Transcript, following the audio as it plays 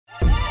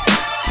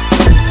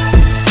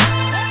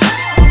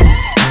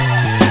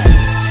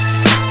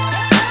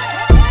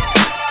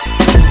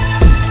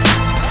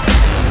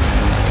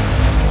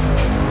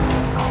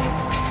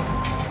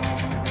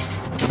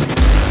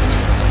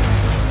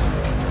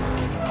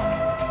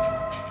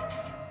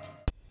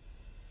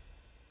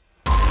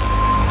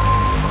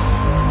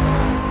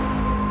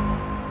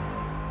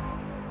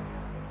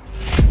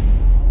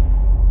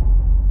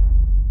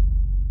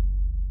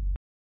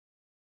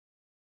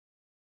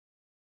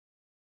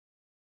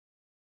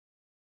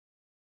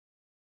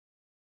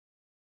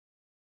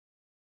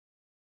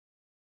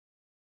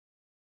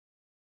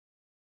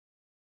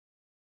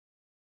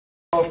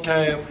off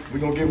cam. We're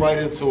going to get right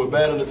into it.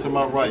 Battler to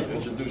my right.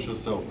 Introduce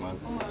yourself, man.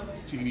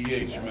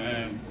 TDH,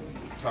 man.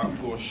 Top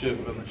floor shit,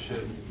 villain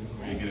shit.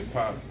 You get it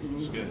poppin'.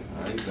 Let's get it.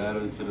 All right,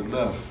 battler to the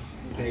left.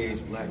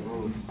 Page, Black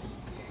Road.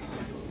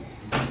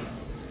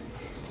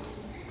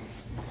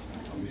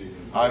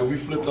 All right, we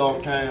flipped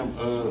off cam.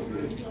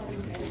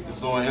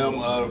 It's on him.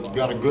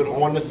 Got a good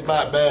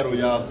on-the-spot battle,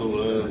 y'all,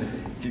 so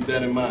keep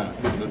that in mind.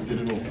 Let's get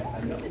it on.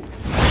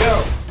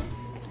 Yo.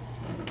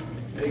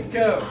 Hey,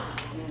 Kev.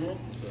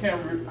 I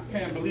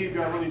can't believe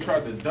y'all really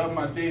tried to dub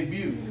my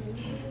debut.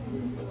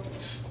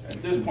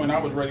 At this point, I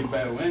was ready to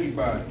battle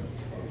anybody.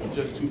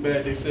 Just too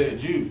bad they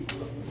said you.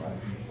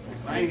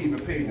 I ain't even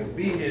paid to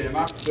be here, and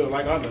I feel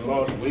like I done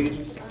lost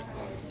wages.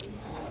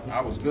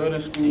 I was good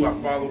in school, I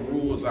followed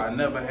rules, I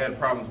never had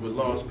problems with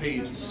lost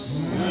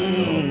pages.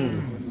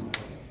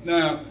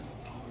 Now,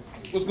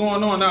 what's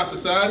going on now,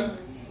 society?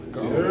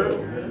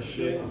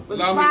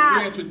 Allow me to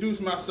reintroduce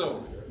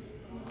myself.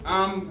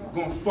 I'm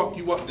gonna fuck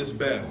you up this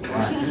battle.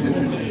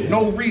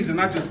 No reason,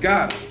 I just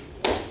got it.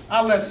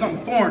 I let some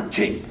foreign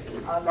kick.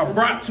 I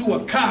brought to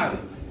a Kata.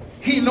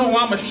 He know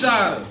I'm a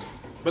shotter,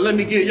 but let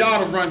me get y'all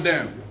the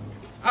rundown.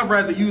 I'd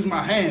rather use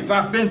my hands,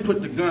 I've been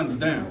put the guns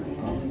down.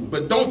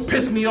 But don't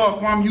piss me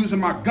off while I'm using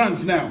my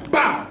guns now.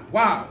 Bow!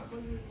 Wow!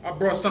 I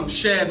brought some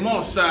Shad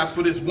Moss size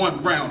for this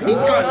one round. He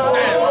gunned down.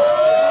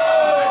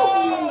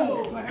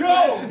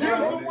 Go! Give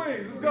us some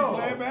wings. Let's go,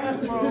 man.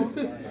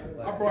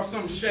 I brought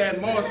some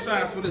Shad Moss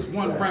size for this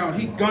one round.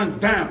 He gunned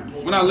down.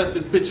 When I let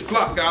this bitch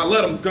flock, I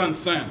let him gun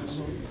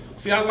sounds.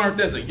 See, I learned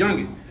as a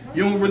youngin'.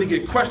 You don't really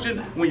get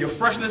questioned when your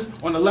freshness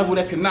on a level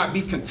that cannot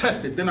be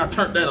contested. Then I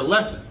turned that a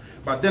lesson.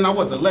 By then I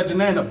was a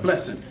legend and a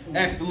blessing.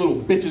 Asked the little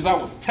bitches I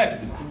was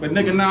texting. But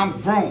nigga, now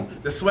I'm grown.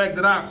 The swag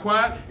that I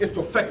acquired is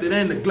perfected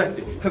and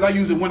neglected. Cause I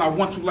use it when I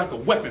want to like a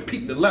weapon.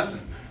 Peep the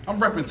lesson. I'm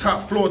repping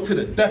top floor to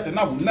the death and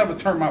I will never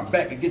turn my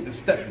back and get to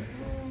stepping.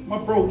 My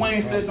bro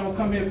Wayne said don't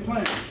come here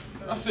playing.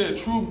 I said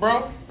true,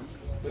 bro.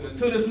 But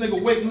until this nigga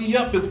wake me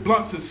up, it's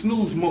blunts and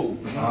snooze mode.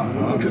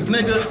 Cause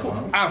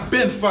nigga, I've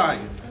been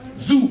fired.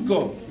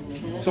 Zuko.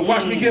 So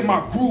watch me get my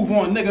groove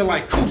on nigga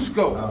like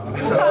Cusco.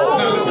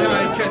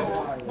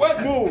 What?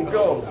 Move,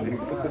 go.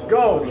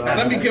 Go.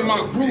 Let me get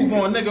my groove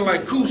on nigga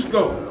like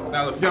Cusco.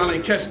 Now if y'all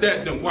ain't catch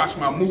that, then watch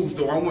my moves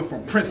though. I went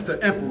from prince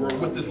to emperor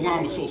with this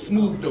llama so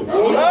smooth though.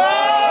 Go. Go.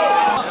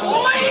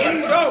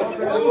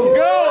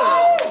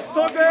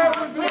 Talk that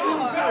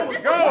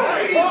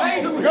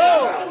Go.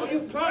 Go. You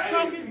plot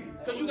talking?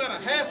 Cause you got a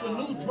half a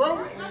new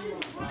dro?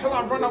 Until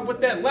I run up with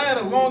that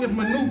ladder long as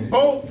my new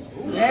boat.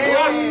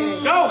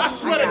 I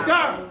swear to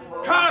God,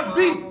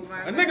 Cosby,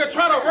 a nigga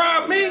try to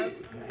rob me,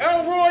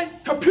 Elroy,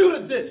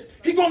 computer disk.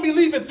 He gonna be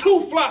leaving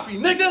too floppy,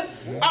 nigga.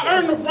 I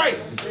earned the right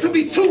to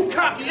be too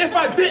cocky. If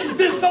I didn't,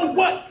 then so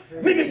what?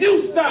 Nigga,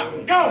 you stop.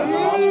 Go.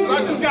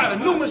 I just got a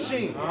new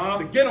machine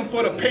to get him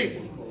for the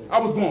paper. I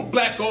was going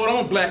blackout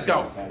on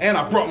blackout, and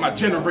I brought my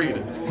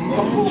generator. What?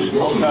 I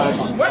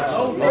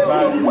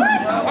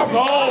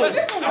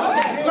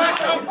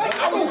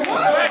was going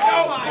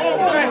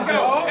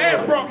blackout,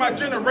 and brought my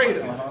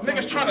generator.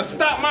 Niggas trying to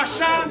stop my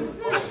shine?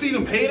 I see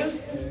them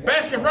haters.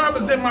 Baskin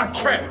Robbins in my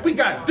trap. We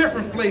got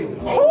different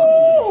flavors.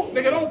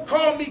 Nigga, don't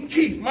call me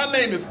Keith. My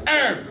name is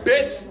Aaron,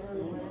 bitch.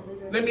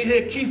 Let me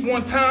hit Keith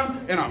one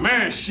time, and I'm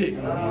Aaron shit.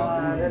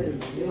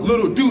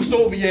 Little deuce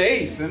over your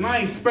ace, and I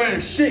ain't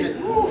sparing shit.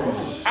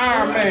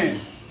 Iron Man.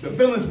 The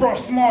villains brought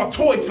small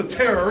toys for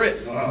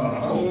terrorists. What?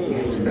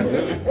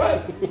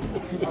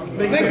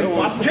 Nigga,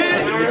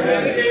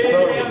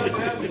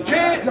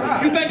 kid,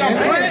 you think I'm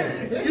playing?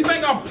 You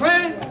think I'm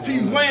playing till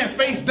you laying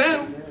face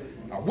down?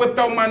 I whipped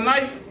out my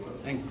knife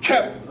and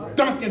kept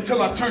dunking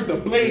till I turned the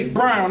blade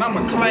brown. I'm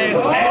a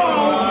class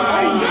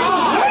act.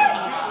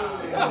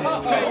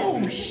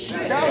 Oh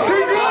shit!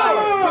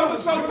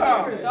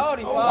 Showtime.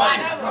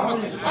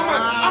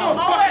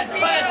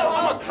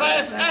 I'm a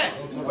class act.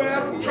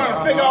 Trying to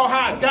figure out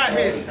how I got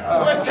here.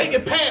 Let's take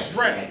it past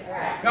rap.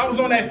 I was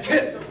on that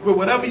tip with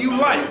whatever you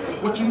like.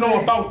 What you know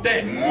about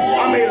that?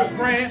 I made a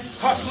brand,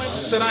 hustling,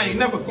 said I ain't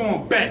never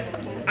going back.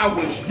 I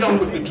was young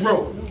with the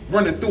drill,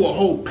 running through a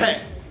whole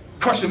pack,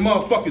 crushing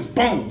motherfuckers'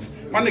 bones.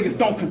 My niggas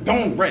don't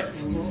condone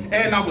rats.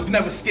 And I was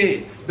never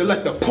scared to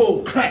let the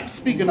pole clap.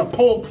 Speaking of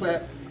pole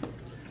clap,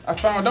 I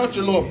found out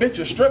your little bitch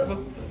a stripper.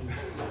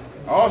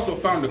 I also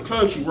found the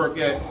club she worked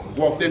at,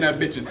 walked in that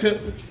bitch and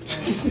tipped.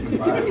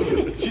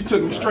 She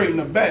took me straight in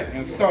the back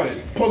and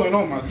started pulling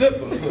on my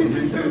zipper.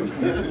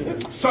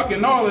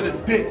 Sucking all of the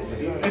dick,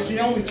 and she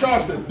only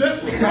charged the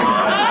dipper.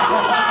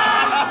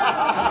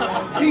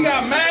 He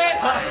got mad.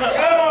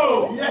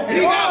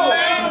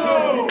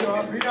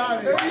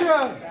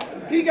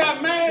 He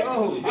got mad. I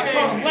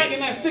caught him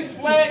blacking at Six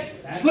Flags,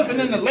 slipping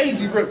in the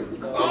lazy river.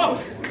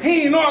 He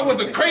didn't know I was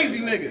a crazy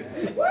nigga.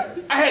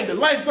 I had the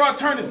lifeguard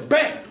turn his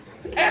back.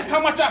 Ask how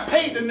much I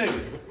paid the nigga.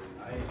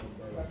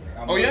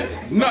 Oh yeah?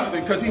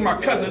 Nothing, cause he my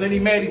cousin and he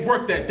mad he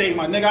worked that day,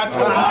 my nigga. I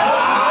told him.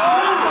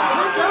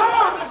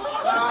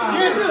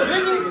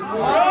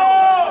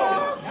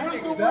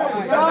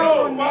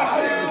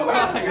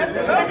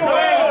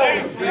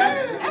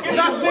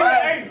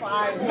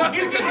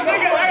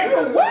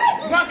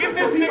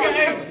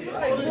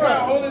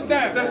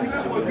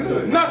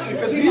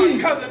 See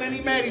my cousin and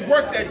he mad he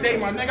worked that day,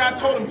 my nigga. I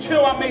told him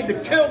chill, I made the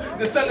kill,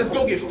 then said let's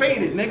go get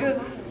faded, nigga.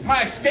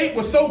 My escape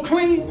was so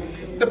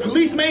clean, the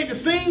police made the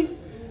scene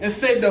and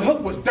said the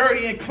hook was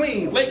dirty and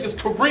clean. Lakers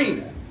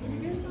Kareem.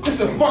 This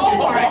is a fucking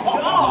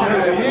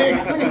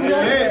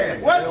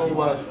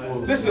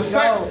What? This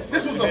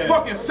was a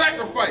fucking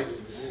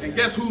sacrifice. And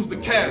guess who's the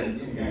cattle?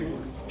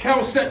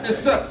 Cal set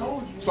this up,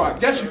 so I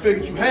guess you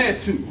figured you had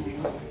to.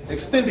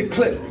 Extended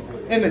clip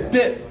in the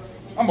dip.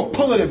 I'ma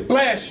pull it and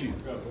blast you.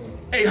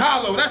 Hey,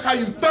 Hollow, that's how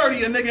you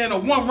 30 a nigga in a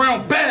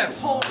 1-round battle.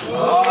 Oh,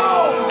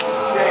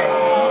 shit.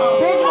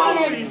 Big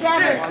money, shit.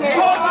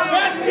 Talk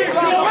that shit. Hey,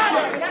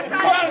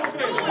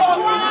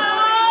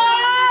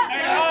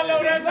 Hollow,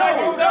 that's how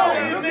you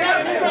 30 nigga.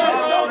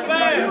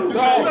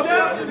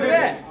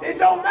 It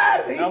don't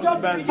matter. He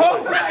talk that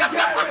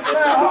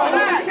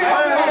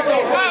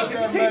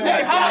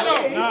Hey,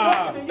 Hollow,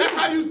 that's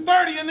how you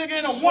 30 a nigga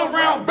in a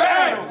 1-round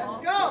battle.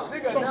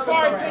 So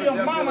sorry to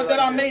your mama that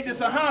I made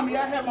this a homie.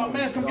 I had my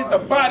mans come get the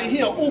body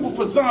here, Uber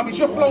for zombies.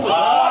 Your flow is I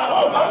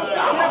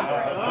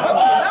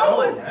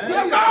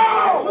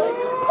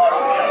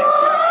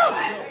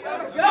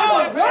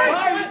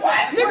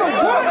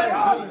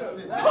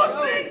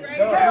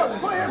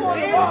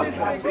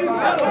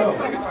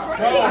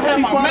had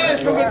my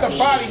mans come get the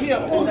body here,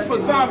 Uber for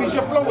zombies.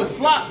 Your flow is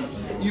sloppy.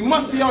 You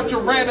must be out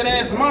your rabbit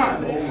ass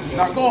mind.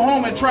 Now go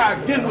home and try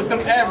again with them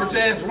average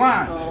ass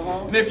lines.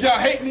 And if y'all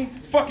hate me,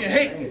 fucking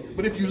hate me.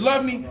 But if you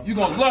love me, you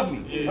gonna love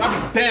me. I'll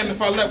be damned if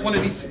I let one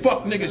of these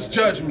fuck niggas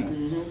judge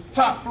me.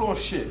 Top floor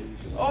shit.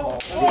 Oh.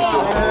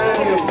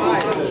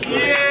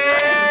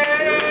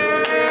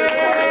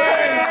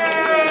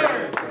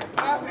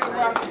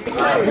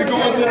 We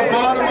going to the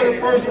bottom of the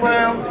first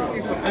round,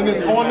 and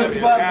it's on the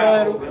spot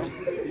battle.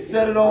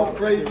 Set it off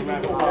crazy.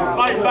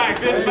 Fight back.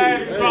 This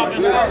man is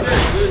dropping.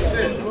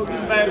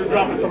 This man is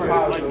dropping some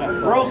power like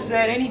that. Bro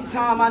said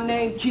anytime I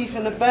name Keith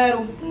in the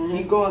battle,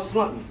 he gonna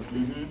slump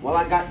me. Well,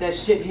 I got that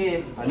shit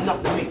here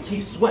enough to make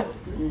Keith sweat.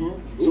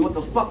 So what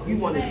the fuck you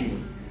wanna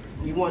do?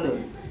 You wanna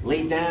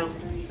lay down,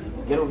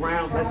 get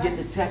around, let's get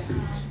the text,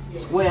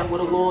 square up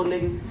with a little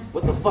nigga.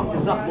 What the fuck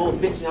is up, little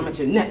bitch? I'm at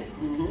your neck.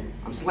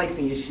 I'm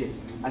slicing your shit.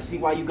 I see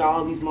why you got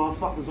all these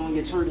motherfuckers on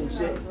your church and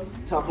shit,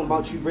 talking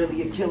about you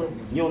really a killer.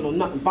 You don't know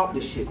nothing about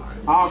this shit.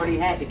 I already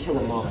had to kill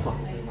a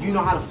motherfucker. You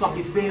know how to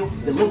fucking feel?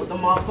 To live with the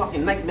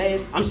motherfucking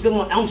nightmares? I'm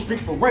still on Elm Street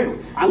for real.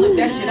 I live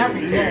that shit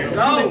every day. You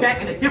live back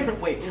in a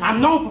different way.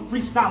 I'm known for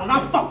freestyling.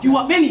 I'll fuck you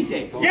up any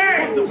day.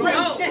 Yeah, it's the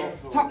real shit.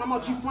 Talking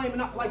about you flaming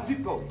up like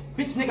Zuko.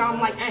 Bitch nigga, I'm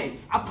like, hey,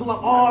 I pull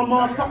up all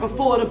motherfucking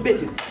 4 of them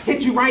bitches.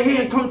 Hit you right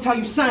here and come tell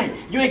you something.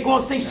 You ain't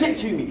gonna say shit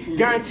to me.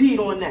 Guaranteed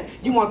on that.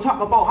 You wanna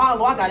talk about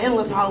hollow? I got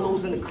endless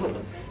hollows in the clip.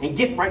 And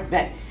get right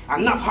back.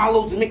 Enough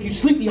hollows to make you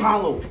sleepy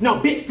hollow. Now,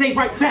 bitch, say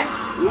right back.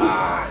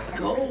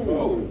 Go.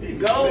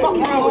 Fuck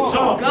wrong with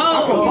y'all?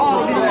 I'm from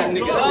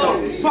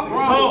Baltimore. Fuck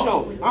wrong with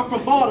y'all? I'm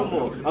from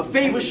Baltimore. A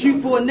favorite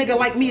shoe for a nigga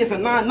like me is a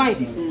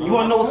 990s. You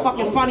wanna know what's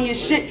fucking funny as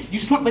shit? You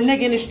slump a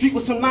nigga in the street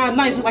with some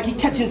 990s like he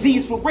catching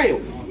Z's for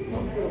real.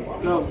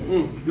 Go.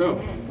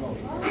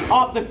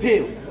 Off the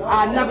pill.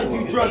 I never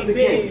do drugs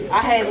again. I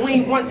had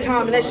lean one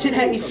time and that shit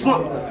had me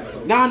slumped.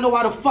 Now I know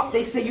why the fuck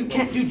they say you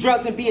can't do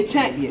drugs and be a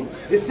champion.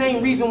 The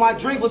same reason why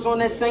Dre was on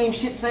that same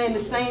shit saying the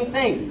same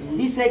thing.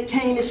 He said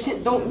cane and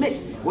shit don't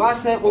mix. Well, I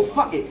said, well,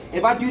 fuck it.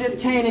 If I do this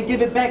cane and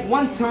give it back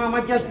one time,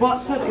 I guess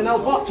Bart Simpson, El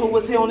Barto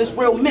was here on this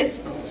real mix.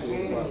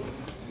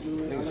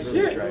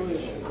 Shit.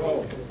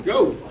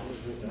 Go.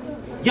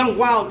 Young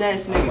wild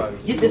ass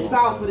nigga. Get the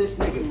style for this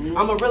nigga.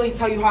 I'ma really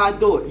tell you how I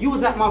do it. You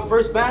was at my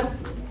first battle.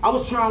 I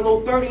was trying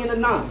low 30 and a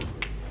 9.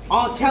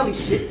 All Kelly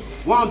shit.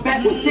 While I'm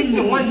back with 6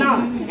 and 1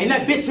 9. And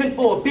that bitch in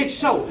for a big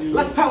show.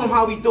 Let's tell him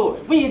how we do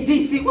it. We in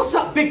DC. What's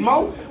up, Big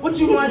Mo? What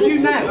you wanna do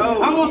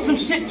now? I'm on some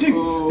shit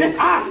too. This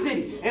our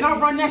city. And I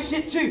run that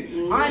shit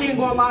too. I ain't even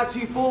gonna lie to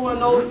you.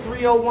 410,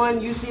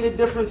 301, you see the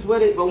difference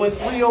with it. But when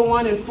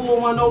 301 and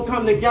 410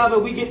 come together,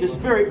 we get the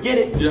spirit. Get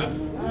it? Yeah.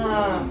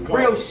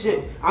 Real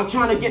shit. I'm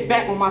trying to get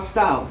back with my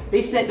style.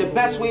 They said the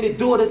best way to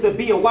do it is to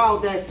be a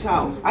wild ass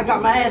child. I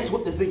got my ass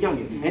whooped as a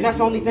youngin', and that's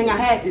the only thing I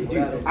had to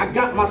do. I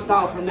got my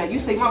style from that. You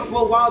say my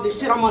flow wild as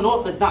shit, I'm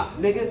unorthodox,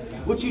 nigga.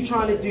 What you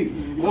trying to do?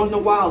 On the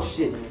wild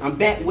shit. I'm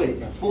back with it.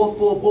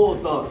 4-4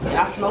 Bulldog. And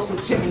I smell some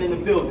chicken in the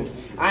building.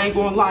 I ain't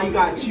gonna lie, you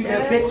gotta chew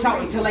that bitch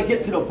out until I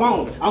get to the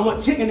bone. I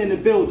want chicken in the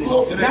building.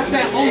 That's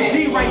that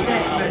OG right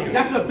there.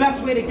 That's the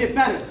best way to get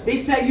better. They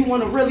say you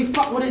wanna really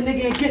fuck with a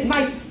nigga and get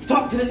nice.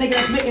 Talk to the nigga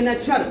that's making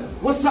that cheddar.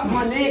 What's up,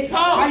 my nigga?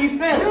 How you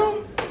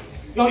feeling?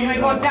 Yo, you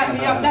ain't gonna dap me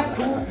up, that's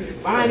cool.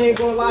 But I ain't even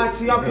gonna lie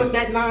to you, I put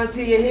that 9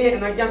 to your head,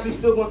 and I guess we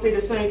still gonna say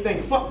the same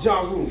thing. Fuck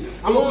Ja Rule.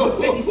 I'm gonna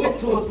put 50 Cent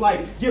to us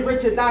like, get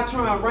rich or die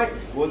trying, right?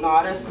 Well,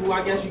 nah, that's cool.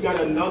 I guess you got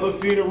another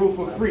funeral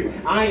for free.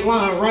 I ain't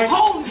lying, right?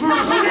 Holy shit! That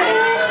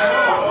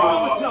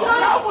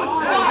was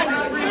fire!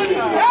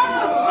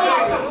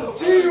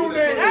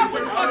 That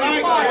was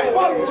fucking fire!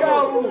 Fuck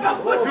Ja Rule.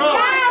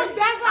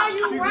 That's how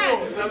you rap.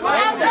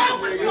 That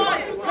was fire.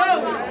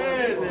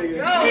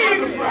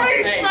 He's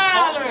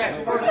freestyling.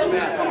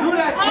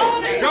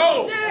 Holy shit.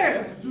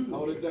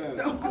 Hold it down.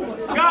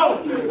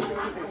 Go!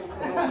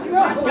 You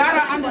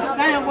gotta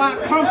understand where I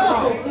come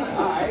from.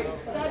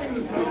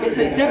 It's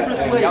a difference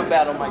with it.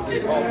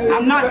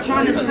 I'm not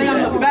trying to say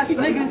I'm the best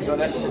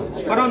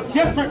nigga, but I'm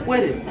different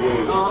with it.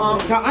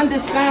 To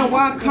understand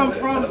where I come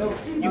from,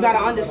 you gotta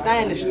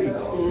understand the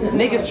streets.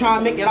 Niggas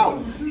trying to make it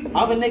out.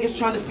 Other niggas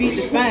trying to feed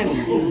the family.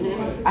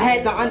 I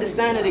had to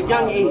understand at a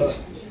young age.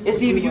 It's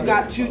either you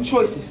got two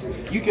choices.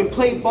 You can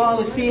play ball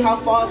and see how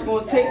far it's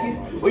gonna take you,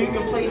 or you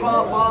can play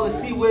hard ball and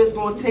see where it's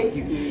gonna take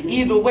you.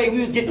 Either way, we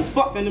was getting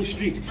fucked in them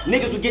streets.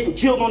 Niggas was getting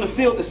killed on the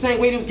field the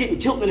same way they was getting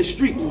killed in the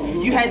streets.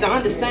 You had to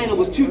understand it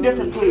was two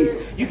different plays.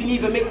 You can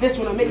either make this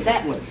one or make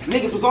that one.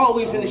 Niggas was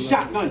always in the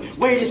shotgun,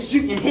 ready to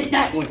shoot and hit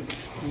that one.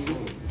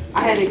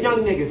 I had a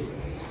young nigga.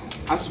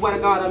 I swear to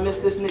God, I miss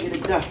this nigga to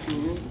death.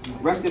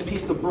 Rest in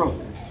peace to bro.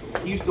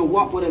 He used to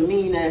walk with a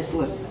mean ass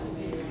lip.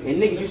 And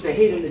niggas used to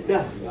hate him to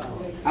death.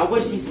 I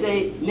wish he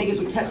said niggas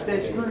would catch that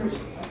Scrooge,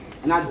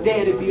 and I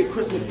dare to be a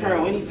Christmas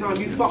Carol. Anytime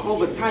you fuck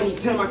over Tiny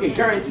Tim, I can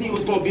guarantee it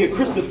was gonna be a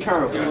Christmas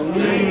Carol. You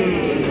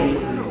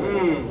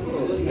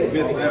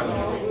missed that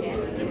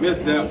one. You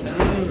missed that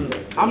one.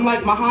 I'm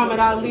like Muhammad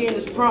Ali in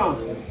his prime.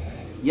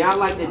 Yeah, I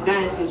like to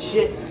dance and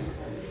shit.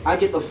 I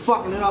get the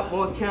fucking it up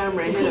on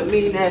camera and hit a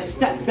mean ass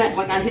step back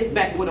like I hit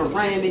back with a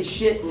ram and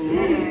shit.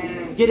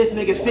 Get this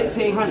nigga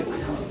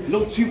 1,500.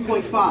 No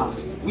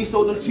 2.5s. We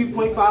sold them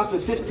 2.5s for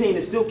 15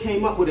 and still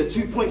came up with a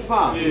 2.5.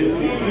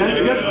 That's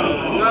different.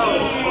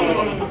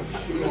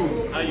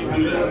 How you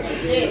do that?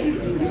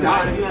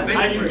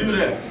 How you do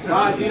that? How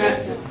I do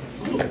that?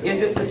 It's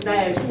just the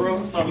stash,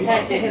 bro. You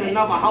had to hit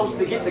another house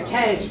to get the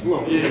cash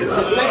flow. The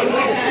same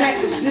way to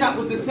stack the shit up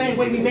was the same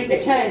way we make the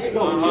cash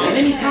go. And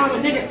anytime a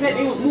nigga said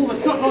they was moving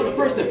something on the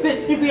 1st to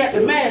 15th, we had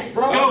the mask,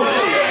 bro.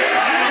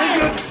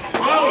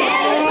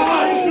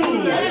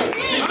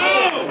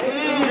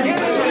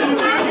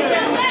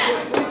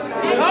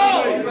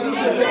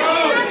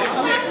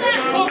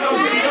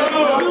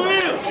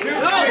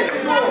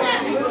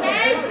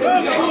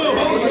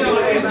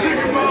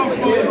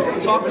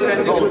 Talk to that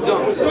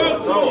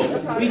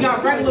nigga. We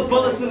got regular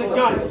bullets in the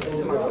gun.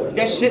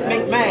 That shit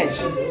make mash.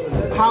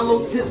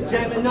 Hollow tips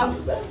jamming up.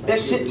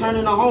 That shit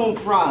turning to home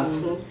fries.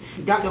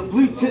 Got the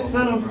blue tips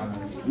in them.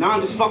 Now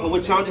I'm just fucking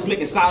with y'all. I'm just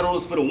making side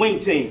orders for the wing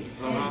team.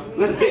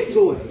 Let's get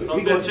to it.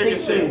 We gonna take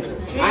things.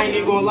 I ain't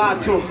even gonna lie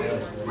to him.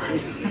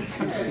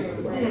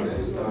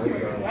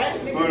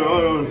 Hold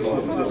on.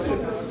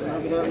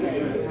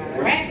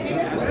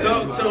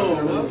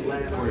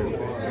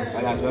 I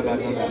got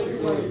you.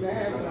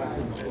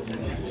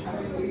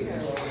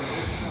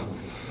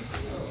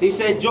 He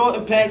said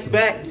Jordan packs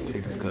back,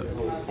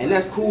 and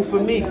that's cool for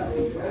me.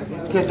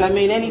 Because, I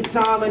mean,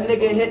 anytime a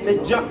nigga hit the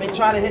jump and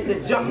try to hit the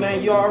jump,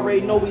 man, you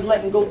already know we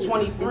letting go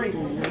 23.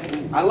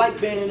 I like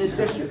being in the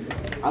district.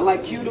 I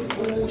like Q the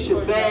Fool,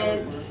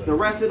 Shabazz, the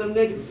rest of them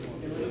niggas.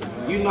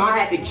 You know, I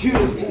had to Q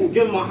this fool,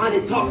 give him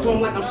 100, talk to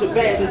him like I'm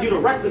Shabazz, and do the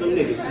rest of them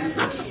niggas.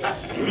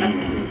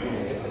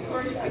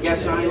 I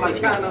guess y'all ain't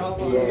like that.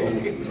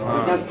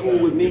 That's cool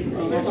with me.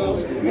 You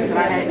said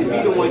I had to be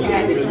the one. You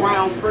had to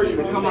drown first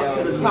to come up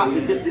to the top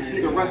and just to see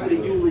the rest of the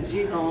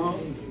eulogy.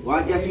 Well,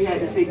 I guess you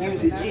had to say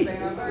use a G.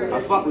 I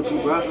fuck with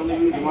you, bro. That's the only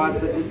reason why I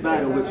took this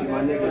battle with you,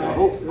 my nigga. I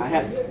hope I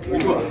have.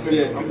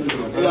 Shit.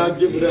 Yeah, I'll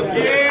give it up.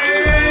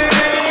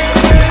 Yeah!